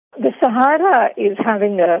The Sahara is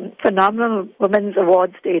having a phenomenal Women's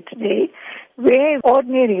Awards Day today, where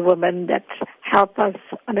ordinary women that help us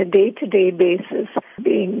on a day-to-day basis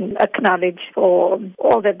being acknowledged for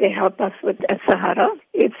all that they help us with at Sahara.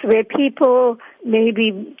 It's where people,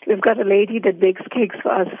 maybe we've got a lady that bakes cakes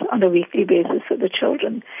for us on a weekly basis for the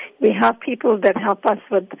children. We have people that help us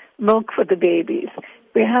with milk for the babies.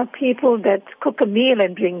 We have people that cook a meal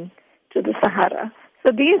and bring to the Sahara.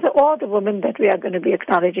 So these are all the women that we are going to be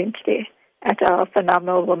acknowledging today at our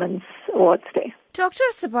phenomenal Women's Awards Day. Talk to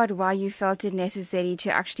us about why you felt it necessary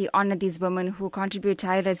to actually honor these women who contribute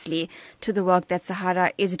tirelessly to the work that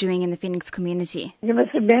Sahara is doing in the Phoenix community. You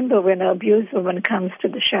must remember when an abused woman comes to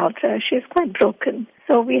the shelter, she's quite broken.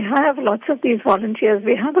 So we have lots of these volunteers.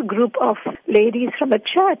 We have a group of ladies from a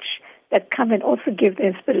church that come and also give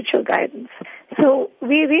them spiritual guidance. So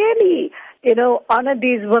we really, honor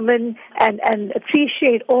these women and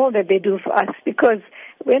appreciate all that they do for us, because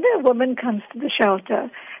when a woman comes to the shelter,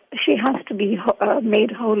 she has to be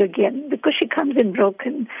made whole again because she comes in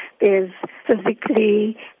broken. There's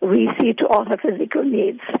physically, we see to all her physical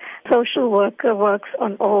needs. Social worker works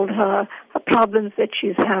on all her problems that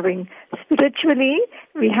she's having. Spiritually,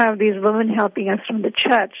 we have these women helping us from the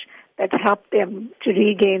church that help them to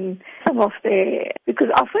regain some of their... Because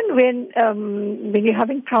often when you're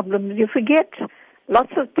having problems, you forget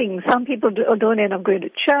lots of things. Some people don't end up going to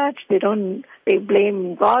church. They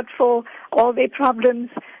blame God for all their problems.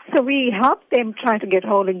 So we help them try to get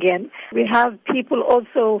whole again. We have people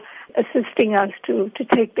also assisting us to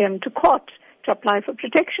take them to court to apply for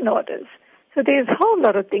protection orders. So there's a whole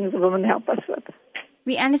lot of things the women help us with.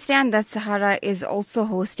 We understand that Sahara is also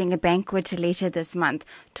hosting a banquet later this month.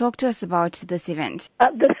 Talk to us about this event.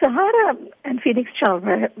 The Sahara and Phoenix Child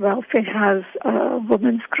Welfare has a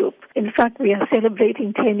women's group. In fact, we are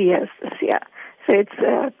celebrating 10 years this year. So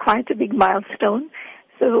it's quite a big milestone.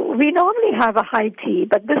 So we normally have a high tea,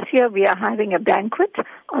 but this year we are having a banquet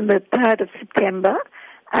on the 3rd of September,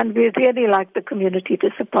 and we really like the community to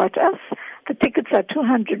support us. The tickets are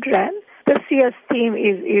 200 Rand. This year's theme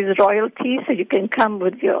is royalty, so you can come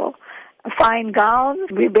with your fine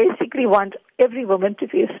gowns. We basically want every woman to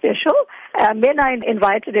feel special. Men are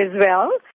invited as well.